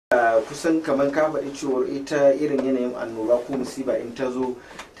kusan kamar ka faɗi cewa ita irin yanayin annoba ko musiba in ta zo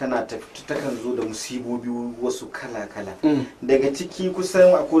takan zo da musibobi wasu kala-kala daga ciki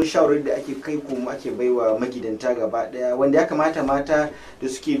kusan akwai shawarar da ake kai kuma ake baiwa magidanta gaba daya wanda ya kamata mata da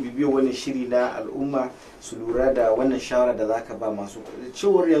suke bibiyo wannan shiri na al'umma su lura da wannan shawara da zaka ba masu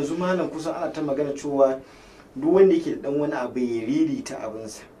cewar yanzu malam kusan ana ta magana cewa duk wanda yake da dan wani abu ya ririta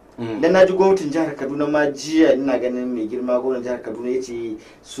abinsa dan naji gwamnatin jihar Kaduna ma jiya ina ganin mai girma gwamnatin jihar Kaduna yace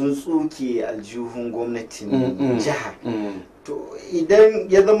sun tsuke aljihun gwamnatin jiha to idan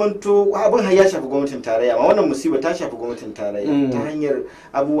ya zamanto abin har ya shafi gwamnatin tarayya ma wannan musiba ta shafi gwamnatin tarayya ta hanyar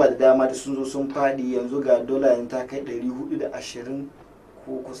abubuwa da dama da sun zo sun fadi yanzu ga dola ta kai 420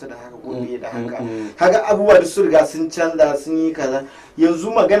 ko kusa da haka ko biye da haka kaga abubuwa da su riga sun canza sun yi kaza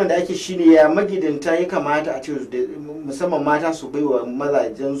yanzu magana da ake shine ya magidanta ya kamata a ce musamman mata su baiwa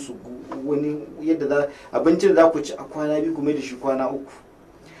mazajen su wani yadda za abincin za ku ci a kwana biyu kuma da shi kwana uku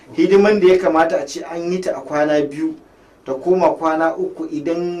hidiman da ya kamata a ce an yi ta a kwana biyu ta koma kwana uku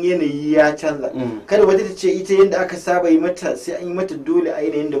idan yanayi ya canza kada wata ta ce ita yadda aka saba yi mata sai an yi mata dole a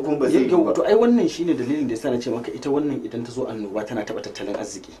yanayin da kuma ba zai yi ba. To ai wannan shine dalilin da yasa na ce maka ita wannan idan ta zo annoba tana taba tattalin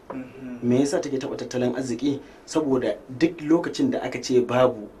arziki. Me yasa take taba tattalin arziki? Saboda duk lokacin da aka ce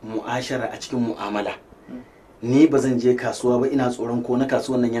babu mu'ashara a cikin mu'amala ni ba zan je kasuwa ba ina tsoron ko na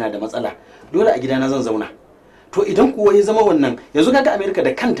kasuwan nan yana da matsala dole a gidana zan zauna. To idan kuwa ya zama wannan yanzu kaga Amerika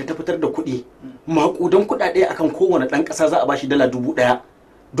da kanta ta fitar da kuɗi makudan kuɗaɗe akan kowane ɗan ƙasa za a bashi dala 1000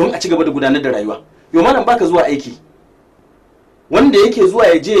 don a ci gaba da gudanar da rayuwa. Yau malam baka zuwa aiki wanda yake zuwa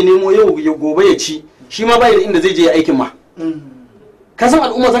ya je ya nemo yau ya gobe ya ci shi ma bai da inda zai je ya aikin ma. Ka san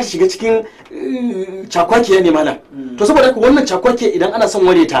al'umma za ta shiga cikin cakwakiya ne malam. To saboda haka wannan cakwakiya idan ana son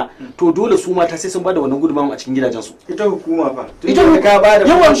ware ta to dole su mata sai sun bada wannan gudunmawa a cikin gidajen su. Ita hukuma fa. Ita ka bada.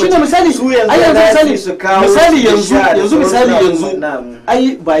 Yawan shine misali su yanzu misali yanzu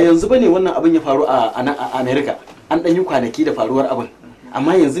ai ba yanzu bane wannan abin ya faru a America. An dan yi kwanaki da faruwar abin.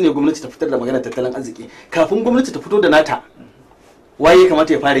 Amma yanzu ne gwamnati ta fitar da magana tattalin arziki. Kafin gwamnati ta fito da nata waye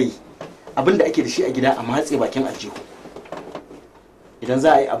kamata ya fara yi abin da ake da shi a gida a matse bakin aljihu. Idan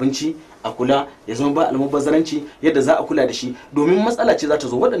za a yi abinci a kula ya zama ba almubazzaranci yadda za a kula da shi domin matsala ce za ta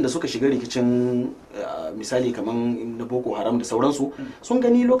zo waɗanda suka shiga rikicin misali kamar na Boko Haram da sauransu sun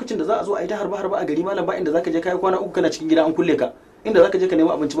gani lokacin da za a zo a yi ta harba a gari malam ba inda zaka je kai kwana uku kana cikin gida an kulle ka inda zaka je ka nemi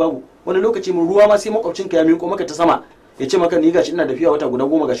abinci babu wani lokaci mun ruwa ma sai makwabcinka ya miƙo maka ta sama ya ce maka ni gashi ina da fiya wata guda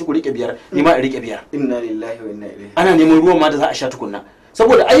 10 gashi ku rike 5 ni ma in rike 5 inna lillahi wa inna ilaihi ana neman ruwan ma da za a sha tukunna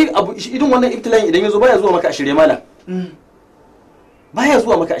saboda ai abu idan wannan ibtila'in idan yazo baya zuwa maka a shirye malam baya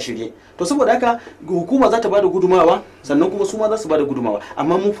zuwa maka a shirye to saboda haka hukuma za ta bada gudumawa sannan kuma su ma za su bada gudumawa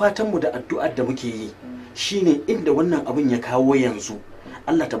amma mu fatan mu da addu'ar da muke yi shine inda wannan abin ya kawo yanzu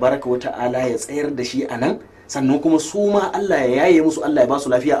Allah tabaraka wa ta'ala ya tsayar da shi anan sannan kuma su ma Allah ya yaye musu Allah ya ba su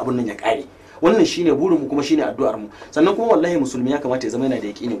lafiya abin nan ya kare wannan shine burin mu kuma shine addu'ar mu sannan kuma wallahi musulmi ya kamata ya zama yana da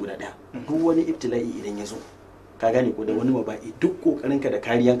yaqini guda daya duk wani ibtila'i idan ya zo ka gane ko da wani maba'i duk kokarinka da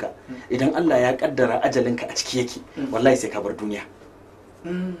kariyanka idan Allah ya kaddara ajalinka a ciki yake wallahi sai ka bar duniya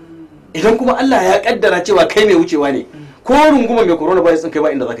idan kuma Allah ya kaddara cewa kai mai wucewa ne ko runguma mai corona virus din kai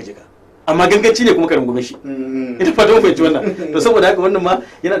ba inda zaka je ka amma ganganci ne kuma ka rungume shi ita fatan fahimci wannan to saboda haka wannan ma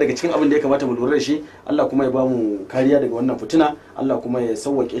yana daga cikin abin da ya kamata mu lura da shi Allah kuma ya bamu kariya daga wannan fitina Allah kuma ya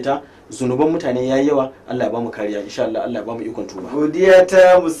sauwake ta zunuban mutane yayi yawa Allah ya bamu kariya insha Allah Allah ya bamu ikon tuba godiya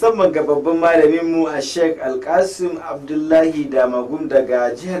ta musamman ga babban malamin mu a Sheikh Alkasim Abdullahi Damagum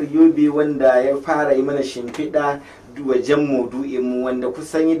daga jihar Yobe wanda ya fara yi mana shimfiɗa wajen maudu'in mu wanda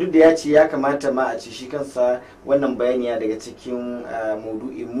kusan duk da ya ce ya kamata ma a ci shi kansa wannan bayani daga cikin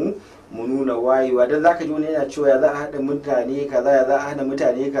maudu'in mu nuna wayewa dan zaka ji wani yana cewa ya za a hada mutane kaza ya za a hada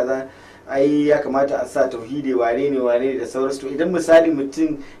mutane kaza ai ya kamata a sa tauhidi wane ne da sauransu to idan misali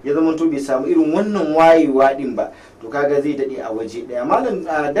mutum ya zama to bai samu irin wannan wayewa din ba to kaga zai dade a waje daya malam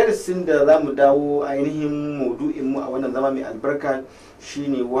darasin da zamu dawo ainihin maudu'in mu a wannan zama mai albarka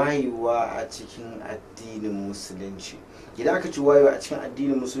shine wayewa a cikin addinin musulunci idan aka ci wayewa a cikin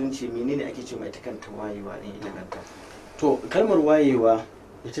addinin musulunci menene ake ce mai ta kanta wayewa ne ita kanta to kalmar wayewa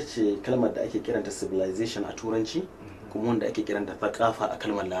ita ce kalmar da ake kiranta civilization a turanci kuma wanda ake kiranta thaqafa a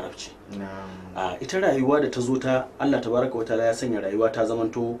kalmar larabci ita rayuwa da ta zo ta Allah tabaraka wa ta'ala ya sanya rayuwa ta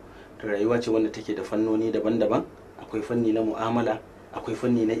zamanto rayuwa ce wanda take da fannoni daban-daban akwai fanni na mu'amala akwai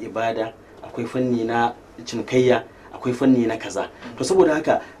fanni na ibada akwai fanni na cinikayya akwai fanni na kaza to saboda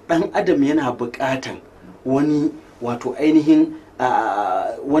haka dan adam yana buƙatan wani wato ainihin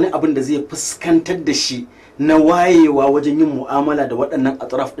wani abin da zai fuskantar da shi na wayewa wajen yin mu'amala da waɗannan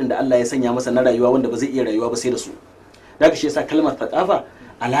atraf din da Allah ya sanya masa na rayuwa wanda ba zai iya rayuwa ba sai da su daga shi yasa kalmar thaqafa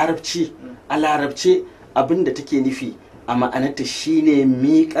a larabce abin da take nufi a ma'anarta shine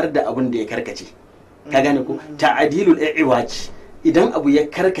miƙar da abin da ya karkace. Ka gane ko ta'adilul i'waj, idan abu ya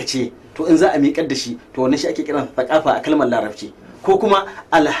karkace to in za a miƙar da shi to wannan shi ake kiran thaqafa a kalmar larabci. Ko kuma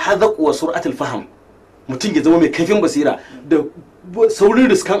alhadaq wa sur'atul faham, mutum ya zama mai kaifin basira da saurin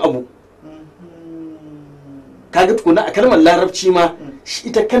riskan abu. Kaga tukuna a kalmar larabci ma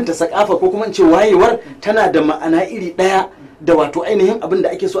ita kanta sakafa ko kuma in ce wayewar tana da ma'ana iri daya da wato ainihin abin da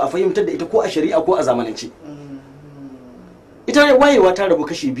ake so a fahimtar da ita ko a shari'a ko a zamanance. Ita wayewa ta rabu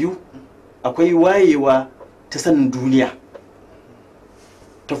kashi biyu, akwai wayewa ta sanin duniya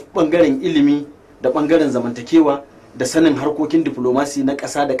ta bangaren ilimi da bangaren zamantakewa da sanin harkokin diplomasi na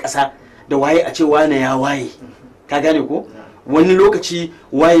ƙasa da ƙasa, da waye a ce wane ya waye. Ka gane ko wani lokaci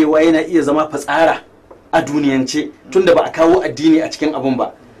wayewa yana iya zama fatsara a duniyance tunda ba a kawo addini a cikin abun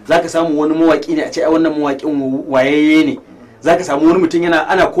ba. Zaka samu wani mawaki ne a ce ai wannan mawakin wayayye ne, zaka samu wani mutum yana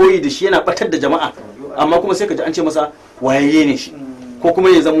ana koyi da shi yana batar da jama'a, amma kuma sai ka ji an ce masa wayayye ne shi. Ko kuma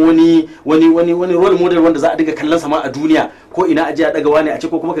ya zama wani role model wanda za a dinga kallon sa ma a duniya, ko ina aje a daga wani a ce,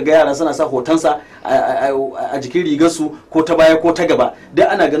 ko kuma ka ga yara suna sa hotonsa a jikin rigarsu ko ta baya ko ta gaba, duk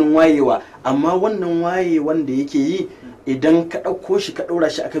ana ganin wayewa. Amma wannan wayewan da yake yi idan ka ɗauko shi ka ɗaura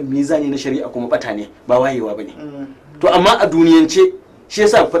shi akan mizani na shari'a kuma bata ne, ba wayewa bane. To amma a duniyance shi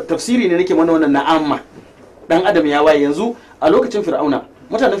yasa tafsiri ne nake mana wannan na'amma, dan adam ya waye. Yanzu a lokacin fir'auna,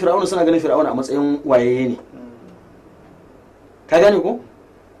 mutanen fir'auna suna ganin fir'auna a matsayin wayayye ne. Ka gane ko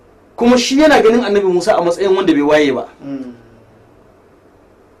kuma shi yana ganin annabi Musa a matsayin wanda bai waye ba.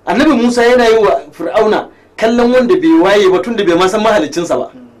 Annabi Musa yana yi wa fir'auna kallon wanda bai waye ba tunda bai ma san mahaliccinsa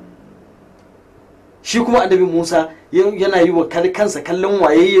ba. Shi kuma annabi Musa yana yi wa kansa kallon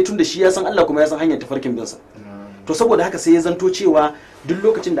wayayye tunda shi ya san Allah kuma ya san hanyar tafarkin binsa. To saboda haka sai ya zanto cewa duk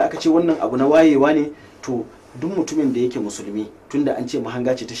lokacin da aka ce wannan abu na wayewa ne, to duk mutumin da yake musulmi, tunda an ce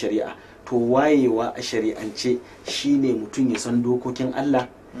mahanga ce ta shari'a, to wayewa a shari'ance shine mutum ya san dokokin Allah,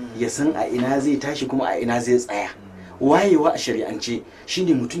 ya san a ina zai tashi kuma a ina zai tsaya. Wayewa a shari'ance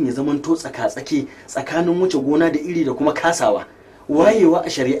shine mutum ya zamanto tsaka-tsake tsakanin wuce gona da iri da kuma kasawa. Wayewa a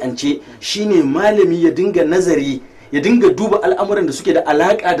shari'ance shine malami ya dinga nazari, ya dinga duba al'amuran da suke da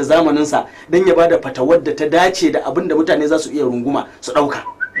alaka da zamaninsa don ya bada fatawar da ta dace da abin da mutane za su iya runguma su ɗauka.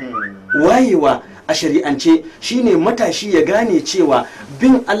 Wayewa a shari'ance shine matashi ya gane cewa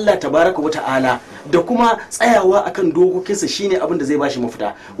bin Allah tabaraka wata'ala da kuma tsayawa akan dokokinsa shine abin da zai bashi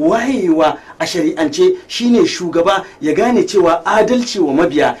mafita. Wayewa a shari'ance shine shugaba ya gane cewa adalci wa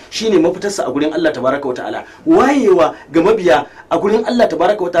mabiya shine mafitarsa a gurin Allah tabaraka wata'ala. Wayewa ga mabiya a gurin Allah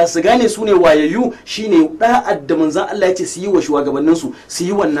tabaraka wata'ala su gane su ne wayayyu shine da'ar da manzon Allah ya ce su yi wa shugabanninsu, su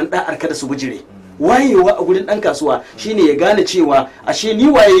yi wannan da'ar kada su bijire. Wayewa a gurin dan kasuwa shine ya gane cewa ashe ni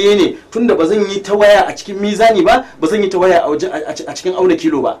wayayye ne tunda ba zan yi ta waya a cikin mizani ba, ba zan yi ta waya a cikin auna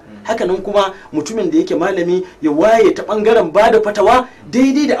kilo ba. Hakanan kuma mutumin da yake malami ya waye ta bangaren bada fatawa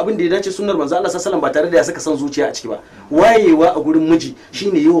daidai da abin da ya dace sunnar manzo Allah sallallahu alaihi wasallam ba tare da ya saka san zuciya a ciki ba. Wayewa a gurin miji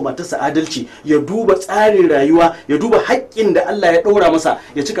shine yi wa matarsa adalci, ya duba tsarin rayuwa, ya duba haƙƙin da Allah ya ɗora masa,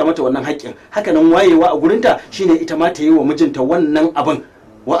 ya cika mata wannan haƙƙin. Hakanan wayewa a gurinta shine ita ma ta yi wa mijinta wannan abin.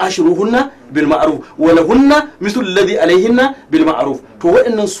 Wa ashiruhunna bil ma'ruf wa lahunna mithlu alladhi alayhinna bil ma'ruf. To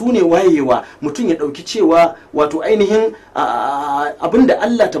waɗannan su ne wayewa, mutum ya ɗauki cewa wato ainihin abinda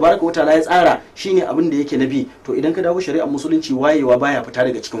Allah tabaraka wa ta'ala ya tsara shine abin da yake nabi. To idan ka dawo shari'ar musulunci, wayewa baya fita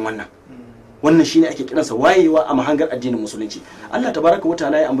daga cikin wannan. Wannan shine ake kiransa wayewa a mahangar addinin musulunci. Allah tabaraka wa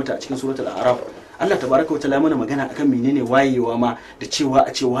ta'ala ya ambata a cikin suratul a'raf. Allah tabaraka wa ta'ala mana magana akan menene wayewa ma, da cewa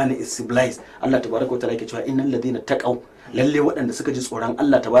a ce wani is civilized. Allah tabaraka wa ta'ala yake cewa innal ladina taqaw, lalle waɗanda suka ji tsoron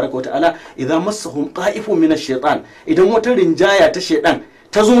Allah tabaraka wa ta'ala, idan massahum qa'ifun min ash-shaytan, idan wata rinjaya ta shaydan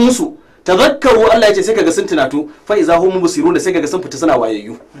ta zo musu, tadhakkaru, Allah ya ce sai kaga sun tunatu, fa idza hum mubsirun, sai kaga sun fita suna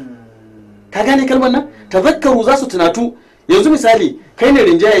wayayyu. Ka gane kalmar nan? Tadhakkaru, za su tunatu. Yanzu misali kai ne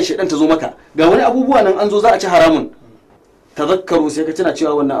rinjaya shaydan ta zo maka, ga wani abubuwa nan an zo za a ci haramun, tadhakkaru, sai ka tuna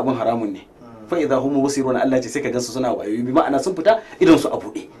cewa wannan abun haramun ne. Fa idza hum mubsirun, Allah ya ce sai kaga su suna wayayyu, bi ma'ana sun fita idan su a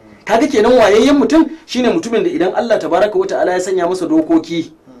buɗe. Kaga kenan wayayyen mutum shine mutumin da idan Allah tabaraka wa ta'ala ya sanya masa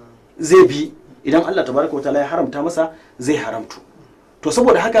dokoki zai bi, idan Allah tabaraka wa ta'ala ya haramta masa zai haramtu. To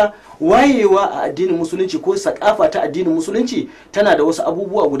saboda haka wayewa a addinin musulunci ko sakafa ta addinin musulunci tana da wasu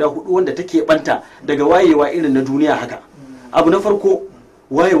abubuwa guda hudu wanda take banta daga wayewa irin na duniya haka. Abu na farko,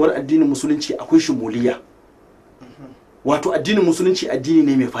 wayewar addinin musulunci akwai shumuliya. Wato addinin musulunci addini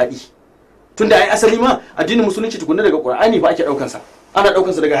ne mai faɗi. Tunda ai asali ma addinin musulunci tukunna daga Qur'ani ba ake daukan sa. Ana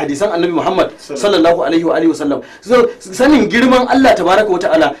daukan sa daga hadisan Annabi Muhammad sallallahu alaihi wa alihi wasallam. So sanin girman Allah tabaraka wa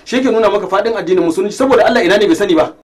ta'ala shi ke nuna maka fadin addinin musulunci, saboda Allah ina ne bai sani ba.